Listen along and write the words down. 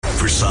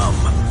For some,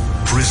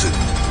 prison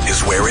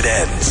is where it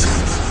ends.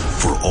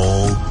 For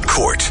all,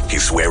 court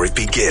is where it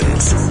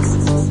begins.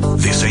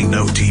 This ain't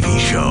no TV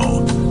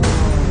show.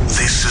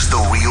 This is the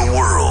real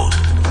world.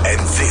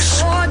 And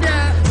this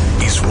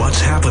is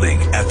what's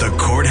happening at the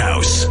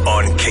courthouse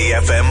on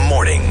KFM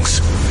Mornings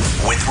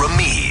with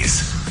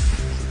Ramiz.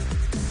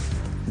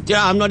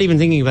 Yeah, I'm not even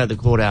thinking about the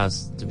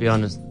courthouse, to be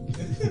honest.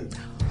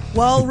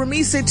 Well,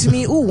 Rami said to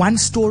me, one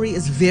story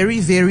is very,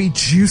 very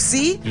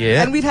juicy.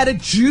 Yeah. And we've had a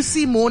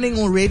juicy morning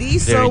already.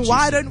 Very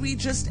why juicy. don't we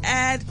just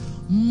add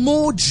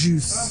more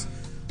juice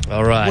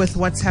All right. with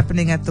what's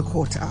happening at the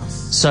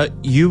courthouse? So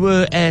you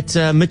were at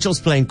Mitchell's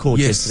Plain Court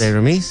Yes. yesterday,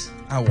 Ramiz?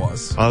 I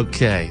was.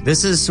 Okay.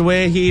 This is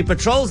where he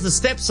patrols the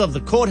steps of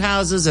the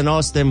courthouses and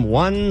asks them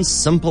one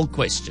simple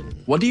question.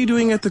 What are you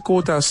doing at the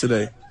courthouse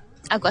today?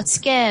 I got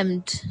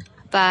scammed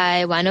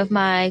by one of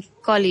my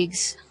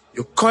colleagues.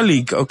 Your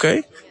colleague,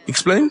 okay?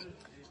 Explain.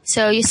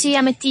 So you see,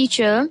 I'm a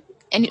teacher,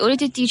 and in order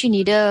to teach, you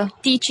need a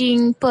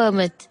teaching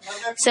permit.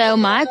 So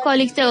my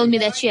colleague told me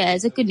that she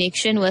has a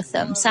connection with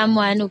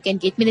someone who can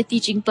get me the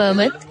teaching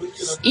permit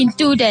in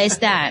 2 days'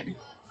 time.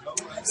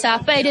 So I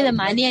paid her the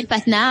money,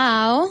 but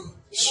now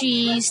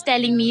she's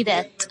telling me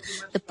that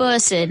the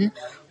person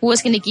who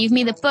was going to give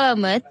me the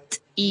permit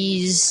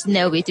is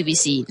nowhere to be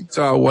seen.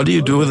 So what do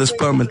you do with this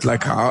permit?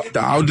 Like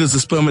how does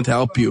this permit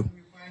help you?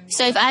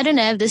 So if I don't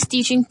have this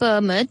teaching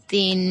permit,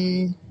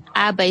 then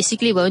I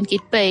basically won't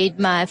get paid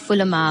my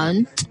full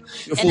amount.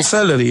 Your full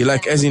salary,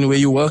 like as in where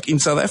you work in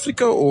South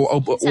Africa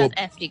or South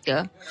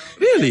Africa.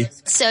 Really?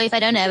 So if I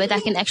don't have it, I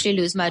can actually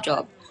lose my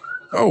job.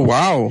 Oh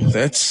wow,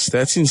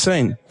 that's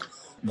insane.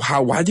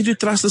 Why did you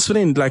trust this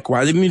friend? Like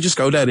why didn't you just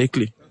go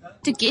directly?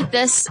 To get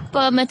this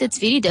permit, it's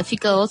very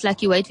difficult,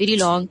 like you wait very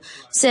long.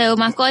 So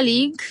my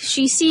colleague,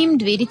 she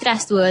seemed very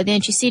trustworthy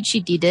and she said she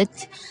did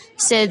it.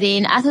 So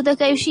then I thought,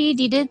 okay, if she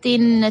did it,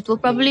 then it will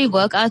probably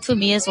work out for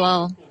me as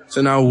well.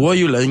 So now who are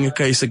you laying a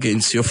case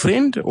against? Your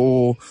friend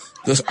or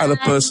this other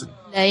person?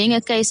 I'm laying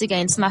a case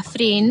against my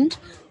friend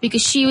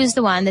because she was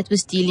the one that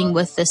was dealing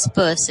with this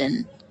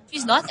person.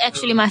 She's not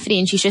actually my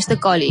friend, she's just a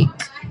colleague.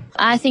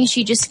 I think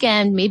she just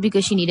scammed me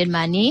because she needed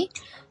money.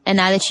 And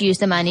now that she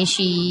used the money,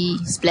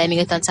 she's blaming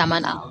it on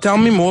someone else. Tell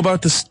me more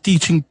about this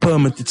teaching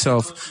permit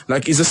itself.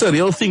 Like, is this a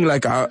real thing?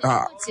 Like,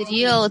 It's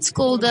real. It's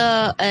called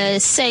a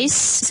SACE.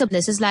 So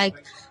this is like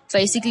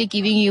basically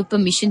giving you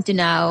permission to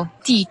now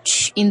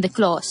teach in the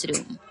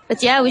classroom.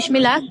 But yeah, wish me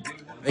luck.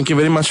 Thank you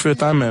very much for your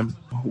time, ma'am.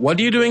 What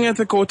are you doing at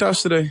the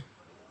courthouse today?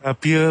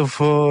 Up here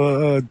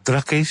for a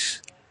drug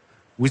case,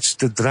 which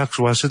the drugs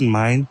wasn't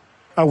mine.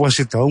 I was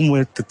at home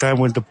at the time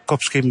when the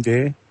cops came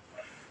there.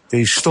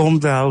 They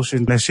stormed the house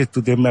and I said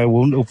to them, I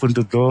won't open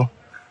the door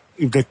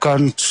if they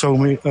can't show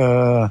me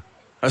a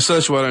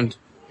search warrant.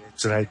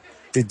 That's right.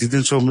 They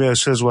didn't show me a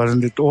search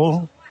warrant at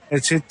all. I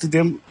said to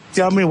them,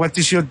 tell me what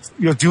is your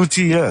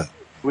duty here?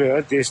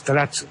 Well, there's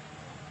drugs.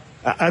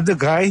 Other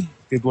guy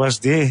that was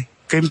there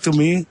came to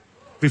me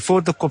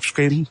before the cops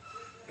came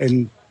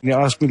and he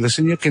asked me,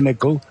 listen here, can I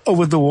go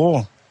over the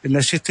wall? And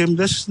I said to him,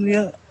 listen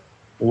here,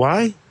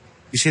 why?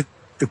 He said,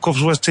 the cops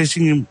was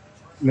chasing him.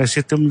 And I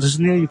said to him,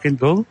 listen here, you can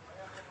go.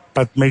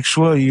 But make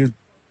sure you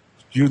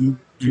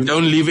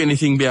don't leave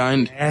anything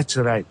behind. That's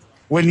right.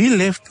 When he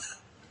left,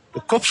 the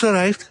cops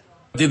arrived.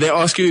 Did they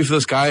ask you if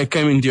this guy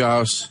came into your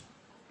house?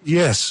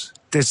 Yes.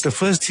 That's the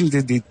first thing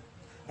they did.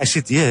 I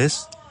said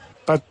yes.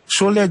 But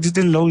surely I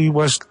didn't know he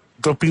was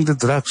dropping the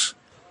drugs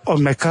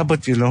on my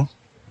cupboard, you know.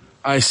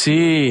 I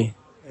see.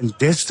 And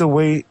that's the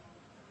way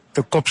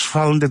the cops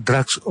found the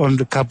drugs on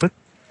the cupboard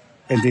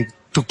and they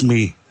took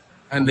me.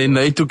 And then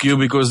they took you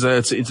because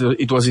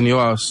it was in your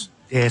house?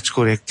 That's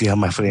correct, yeah,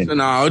 my friend. So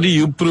now, how do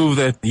you prove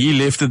that he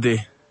left it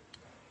there?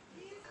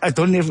 I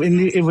don't have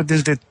any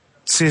evidence that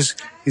says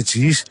it's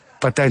his,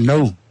 but I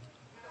know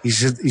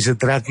he's a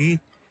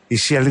druggie.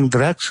 He's selling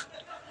drugs.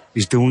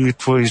 He's doing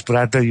it for his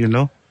brother, you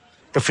know.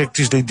 The fact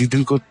is they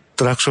didn't got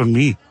drugs on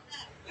me.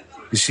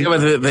 You see? Yeah,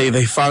 but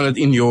they found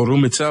it in your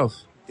room itself.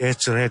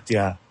 That's right,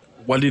 yeah.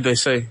 What did they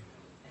say?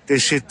 They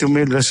said to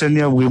me, listen,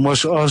 yeah, we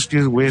must ask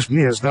you where's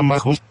me. I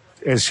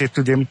said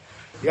to them,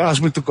 he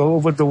asked me to go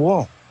over the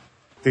wall.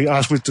 They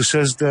asked me to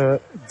search the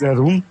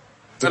room.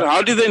 But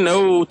how did they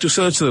know to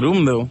search the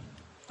room, though?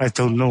 I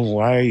don't know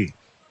why.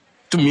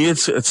 To me, it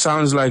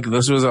sounds like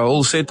this was a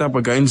whole setup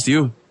against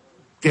you.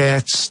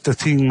 That's the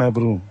thing, my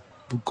bro.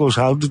 Because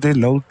how do they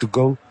know to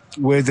go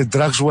where the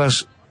drugs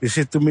was? They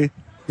said to me,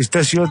 is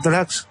that your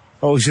drugs?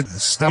 Or is it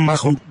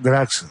stomach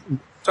drugs?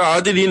 So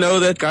how did he know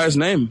that guy's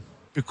name?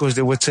 Because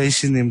they were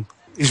chasing him.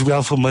 He's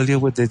well familiar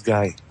with that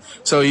guy.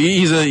 So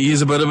he's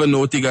a bit of a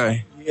naughty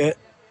guy. Yeah.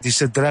 He's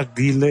a drug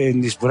dealer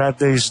and his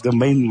brother is the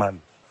main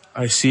man.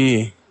 I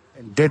see.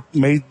 And that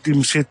made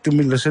him say to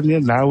me, listen here,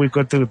 now we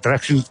got the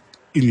drugs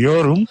in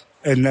your room.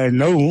 And I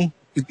know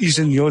it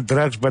isn't your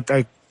drugs, but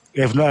I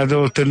have no other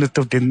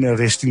alternative than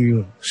arresting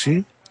you.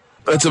 See?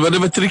 It's a bit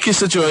of a tricky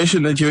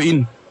situation that you're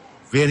in.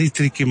 Very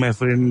tricky, my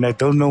friend. I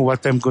don't know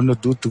what I'm going to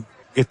do to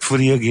get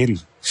free again.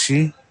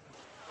 See?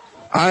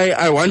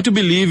 I want to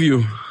believe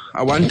you.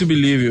 I want to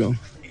believe you.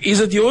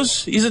 Is it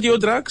yours? Is it your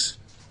drugs?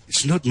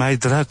 It's not my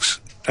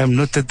drugs. I'm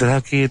not a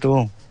druggie at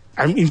all.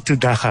 I'm into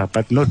dagga,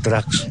 but not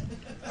drugs.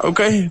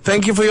 Okay,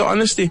 thank you for your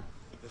honesty.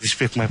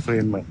 Respect my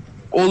friend, man.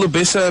 All the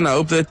best, sir, and I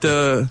hope that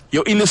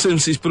your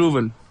innocence is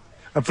proven.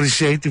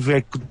 Appreciate if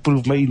I could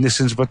prove my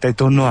innocence, but I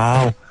don't know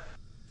how.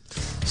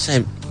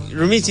 Shame.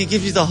 Ramesh, he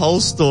gives you the whole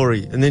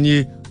story, and then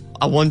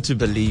I want to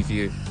believe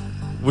you,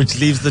 which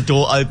leaves the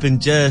door open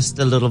just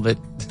a little bit.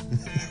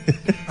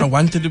 I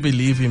wanted to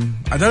believe him.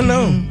 I don't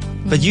know.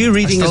 But you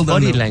reading his still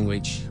don't body know.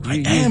 language.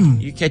 I am.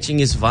 You catching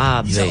his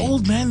vibe He's there. an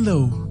old man,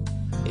 though.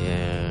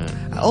 Yeah.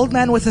 An old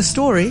man with a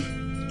story.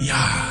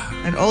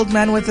 Yeah. An old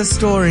man with a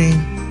story.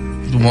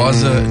 It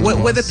was a...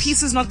 Were the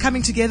pieces not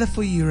coming together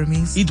for you,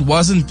 Ramesh? It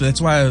wasn't.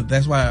 That's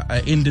why I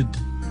ended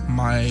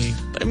my...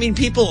 But I mean,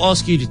 people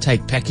ask you to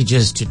take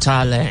packages to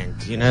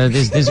Thailand. You know,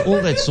 there's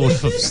all that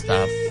sort of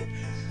stuff.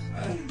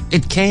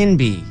 It can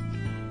be.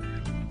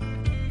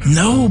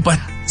 No, but...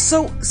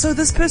 So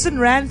this person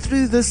ran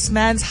through this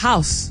man's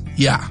house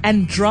Yeah,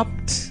 and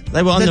dropped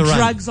They were on the run.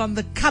 drugs on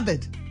the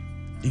cupboard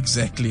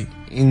exactly.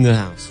 In the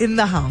house. in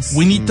the house.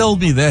 When he told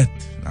me that,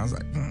 I was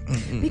like...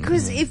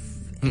 Because if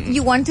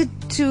you wanted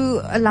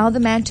to allow the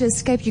man to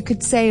escape, you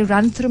could say,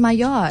 run through my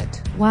yard.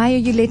 Why are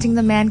you letting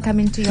the man come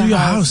into to your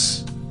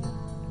house.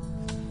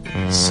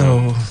 So...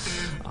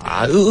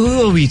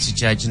 Who are we to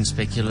judge and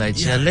speculate?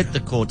 Yeah. Let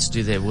the courts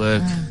do their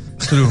work.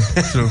 True.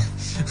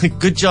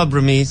 Good job,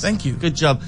 Ramesh. Thank you. Good job.